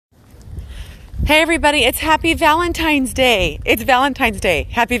Hey everybody, it's Happy Valentine's Day. It's Valentine's Day.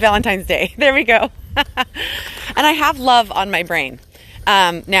 Happy Valentine's Day. There we go. And I have love on my brain,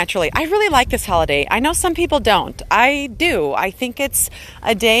 naturally. I really like this holiday. I know some people don't. I do. I think it's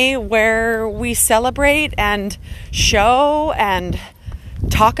a day where we celebrate and show and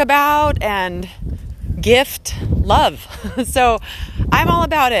talk about and gift love. So I'm all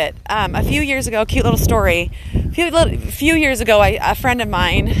about it. A few years ago, cute little story. A few years ago, a friend of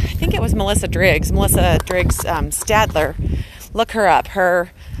mine, I think it was Melissa Driggs Stadler. Look her up. Her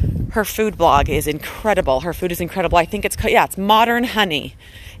food blog is incredible. Her food is incredible. I think it's Modern Honey.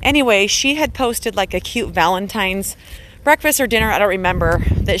 Anyway, she had posted like a cute Valentine's breakfast or dinner, I don't remember,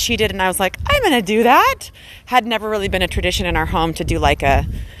 that she did, and I was like, I'm going to do that. Had never really been a tradition in our home to do like a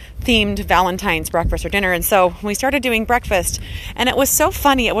themed Valentine's breakfast or dinner, and so we started doing breakfast, and it was so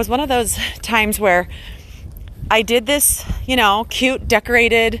funny. It was one of those times where I did this, cute,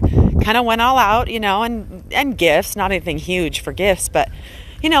 decorated, kind of went all out, and gifts, not anything huge for gifts, but,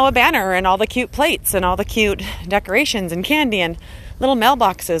 a banner and all the cute plates and all the cute decorations and candy and little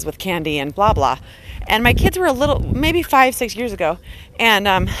mailboxes with candy and blah, blah. And my kids were maybe 5-6 years ago,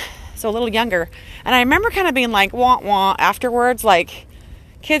 and so a little younger. And I remember kind of being like, wah, wah, afterwards, like,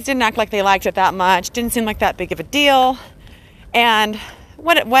 kids didn't act like they liked it that much, didn't seem like that big of a deal, and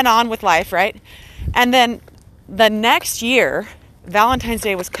went on with life, right? And then the next year, Valentine's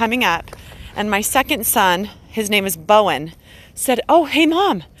Day was coming up, and my second son, his name is Bowen, said, "Oh, hey,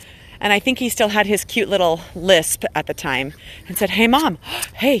 Mom." And I think he still had his cute little lisp at the time, and said, "Hey, Mom,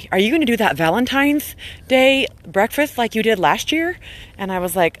 hey, are you going to do that Valentine's Day breakfast like you did last year?" And I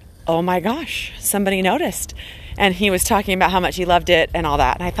was like, oh my gosh, somebody noticed. And he was talking about how much he loved it and all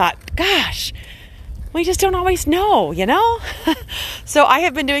that. And I thought, gosh, we just don't always know, So I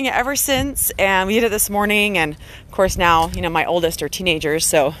have been doing it ever since, and we did it this morning. And of course now, my oldest are teenagers,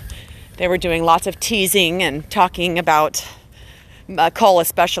 so they were doing lots of teasing and talking about, Cole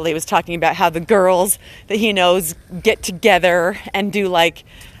especially was talking about how the girls that he knows get together and do like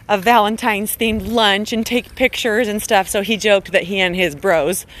a Valentine's themed lunch and take pictures and stuff. So he joked that he and his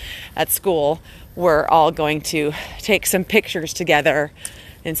bros at school were all going to take some pictures together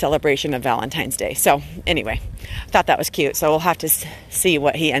in celebration of Valentine's Day. So anyway, I thought that was cute. So we'll have to see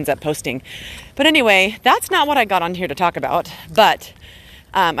what he ends up posting. But anyway, that's not what I got on here to talk about. But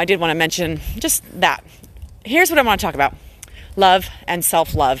I did want to mention just that. Here's what I want to talk about. Love and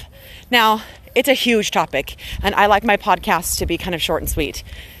self-love. Now, it's a huge topic, and I like my podcasts to be kind of short and sweet.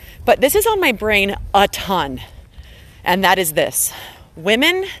 But this is on my brain a ton, and that is this.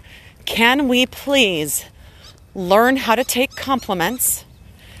 Women, can we please learn how to take compliments?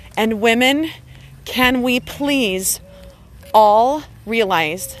 And women, can we please all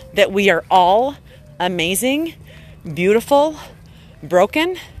realize that we are all amazing, beautiful,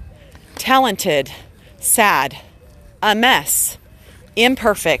 broken, talented, sad, a mess,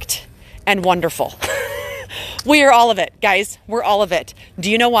 imperfect, and wonderful. We are all of it, guys. We're all of it.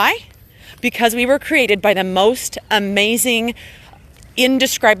 Do you know why? Because we were created by the most amazing,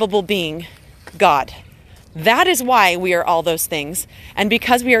 indescribable being, God. That is why we are all those things. And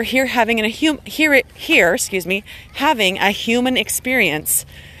because we are here having having a human experience,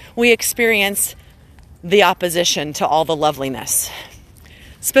 we experience the opposition to all the loveliness.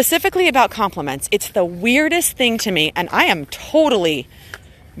 Specifically about compliments, it's the weirdest thing to me, and I am totally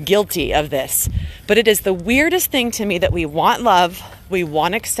guilty of this, but it is the weirdest thing to me that we want love, we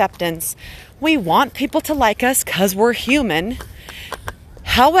want acceptance, we want people to like us because we're human.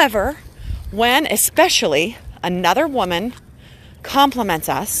 However, when especially another woman compliments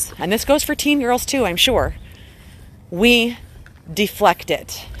us, and this goes for teen girls too, I'm sure, we deflect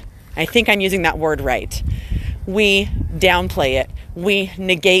it. I think I'm using that word right. We downplay it. We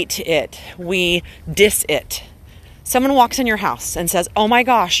negate it. We diss it. Someone walks in your house and says, "Oh my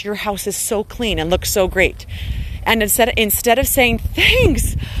gosh, your house is so clean and looks so great." And instead of saying,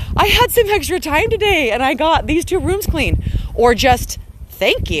 "Thanks, I had some extra time today and I got these 2 rooms clean," or just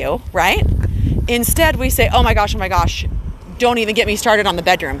 "Thank you," right? Instead, we say, oh my gosh, don't even get me started on the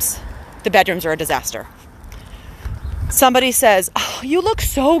bedrooms. The bedrooms are a disaster. Somebody says, "Oh, you look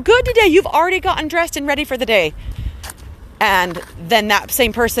so good today. You've already gotten dressed and ready for the day." And then that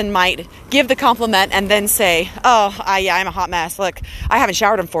same person might give the compliment and then say, I'm a hot mess. Look, I haven't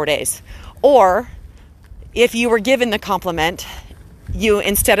showered in 4 days. Or if you were given the compliment, you,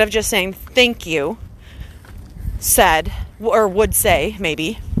 instead of just saying thank you, said, or would say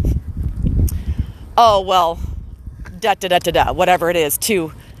maybe, "Oh, well, whatever it is,"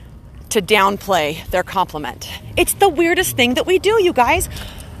 to downplay their compliment. It's the weirdest thing that we do, you guys.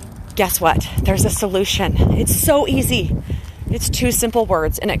 Guess what? There's a solution. It's so easy. It's 2 simple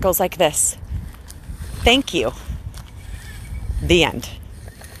words, and it goes like this. Thank you. The end.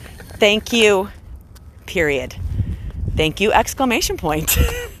 Thank you, period. Thank you, exclamation point.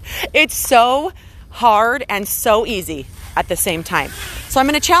 It's so hard and so easy at the same time. So I'm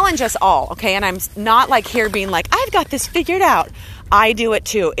going to challenge us all, okay? And I'm not like here being like, I've got this figured out. I do it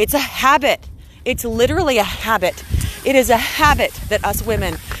too. It's a habit. It's literally a habit. It is a habit that us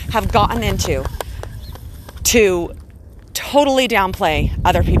women have gotten into to totally downplay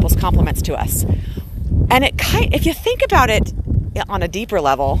other people's compliments to us. And if you think about it on a deeper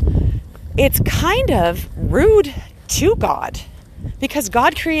level, it's kind of rude to God because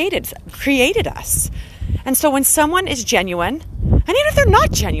God created us. And so when someone is genuine, and even if they're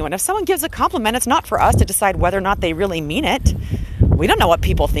not genuine, if someone gives a compliment, it's not for us to decide whether or not they really mean it. We don't know what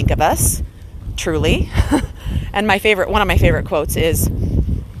people think of us, truly. And one of my favorite quotes is,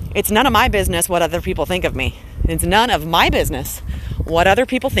 "It's none of my business what other people think of me. It's none of my business what other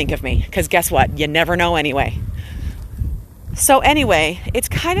people think of me." Because guess what? You never know anyway. So anyway, it's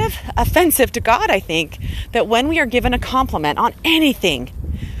kind of offensive to God, I think, that when we are given a compliment on anything,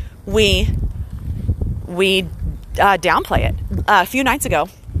 we downplay it. A few nights ago,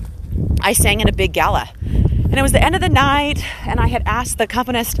 I sang in a big gala, and it was the end of the night, and I had asked the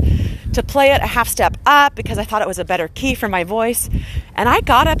accompanist to play it a half step up because I thought it was a better key for my voice. And I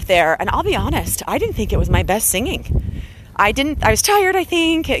got up there, and I'll be honest, I didn't think it was my best singing. I was tired, I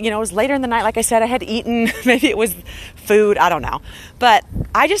think. It was later in the night. Like I said, I had eaten. Maybe it was food. I don't know. But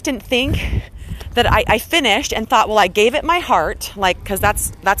I just didn't think that I finished and thought, well, I gave it my heart, because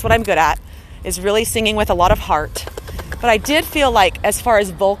that's what I'm good at, is really singing with a lot of heart. But I did feel like, as far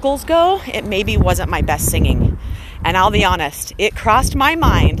as vocals go, it maybe wasn't my best singing. And I'll be honest, it crossed my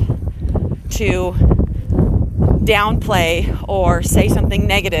mind to downplay or say something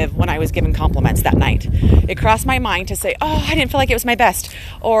negative when I was given compliments that night. It crossed my mind to say, oh, I didn't feel like it was my best,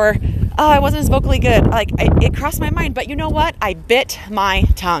 or oh, I wasn't as vocally good. It crossed my mind, but you know what? I bit my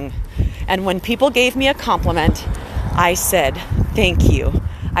tongue. And when people gave me a compliment, I said, thank you.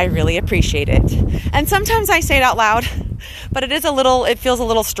 I really appreciate it. And sometimes I say it out loud, but it feels a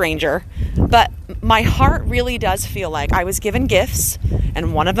little stranger. But my heart really does feel like I was given gifts,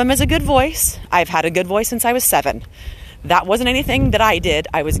 and one of them is a good voice. I've had a good voice since I was 7. That wasn't anything that I did.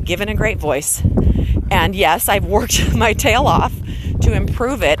 I was given a great voice. And yes, I've worked my tail off to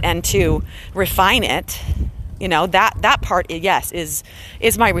improve it and to refine it. That part, yes, is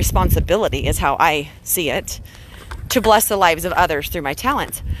my responsibility, is how I see it, to bless the lives of others through my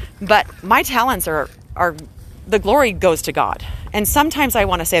talents. But my talents are the glory goes to God. And sometimes I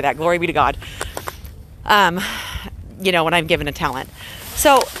want to say that, glory be to God, when I'm given a talent.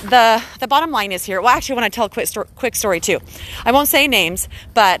 So the bottom line is here. Well, actually, I want to tell a quick story too. I won't say names,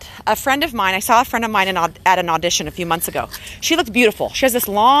 but I saw a friend of mine at an audition a few months ago. She looked beautiful. She has this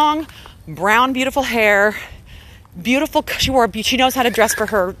long, brown, beautiful hair. Beautiful. She knows how to dress for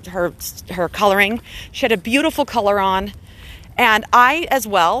her coloring. She had a beautiful color on. And I as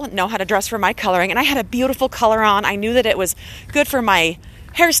well know how to dress for my coloring. And I had a beautiful color on. I knew that it was good for my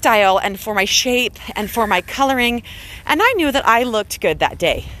hairstyle and for my shape and for my coloring. And I knew that I looked good that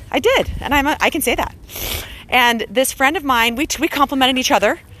day. I did. And I can say that. And this friend of mine, we complimented each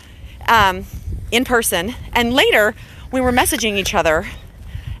other in person. And later we were messaging each other.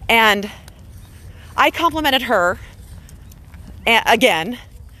 And I complimented her again,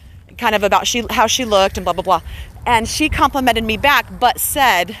 kind of about how she looked and blah, blah, blah. And she complimented me back, but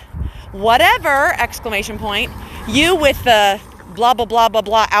said, whatever, exclamation point, you with the blah, blah, blah, blah,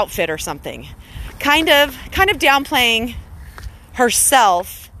 blah outfit or something. Kind of downplaying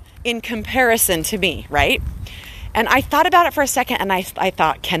herself in comparison to me, right? And I thought about it for a second, and I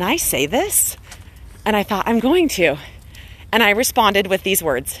thought, can I say this? And I thought, I'm going to. And I responded with these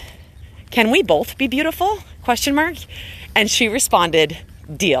words: can we both be beautiful? ? And she responded,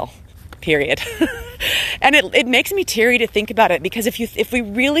 deal, period. And it makes me teary to think about it, because if we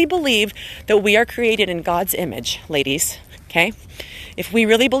really believe that we are created in God's image, ladies, okay? If we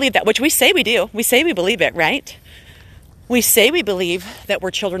really believe that, which we say we do, we say we believe it, right? We say we believe that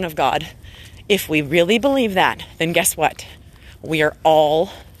we're children of God. If we really believe that, then guess what? We are all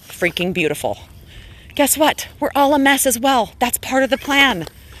freaking beautiful. Guess what? We're all a mess as well. That's part of the plan.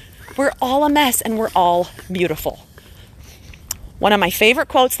 We're all a mess, and we're all beautiful. One of my favorite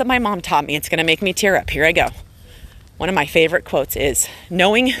quotes that my mom taught me, it's going to make me tear up. Here I go. One of my favorite quotes is,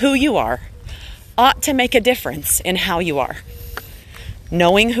 knowing who you are ought to make a difference in how you are.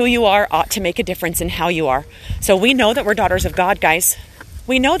 Knowing who you are ought to make a difference in how you are. So we know that we're daughters of God, guys.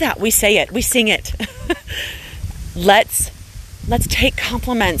 We know that. We say it. We sing it. Let's take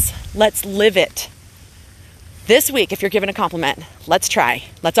compliments. Let's live it. This week, if you're given a compliment, let's try.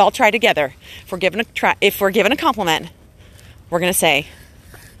 Let's all try together. If we're given a compliment, we're going to say,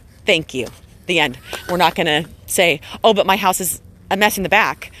 thank you. The end. We're not going to say, oh, but my house is a mess in the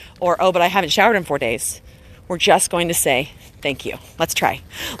back. Or, oh, but I haven't showered in 4 days. We're just going to say, thank you. Let's try.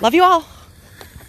 Love you all.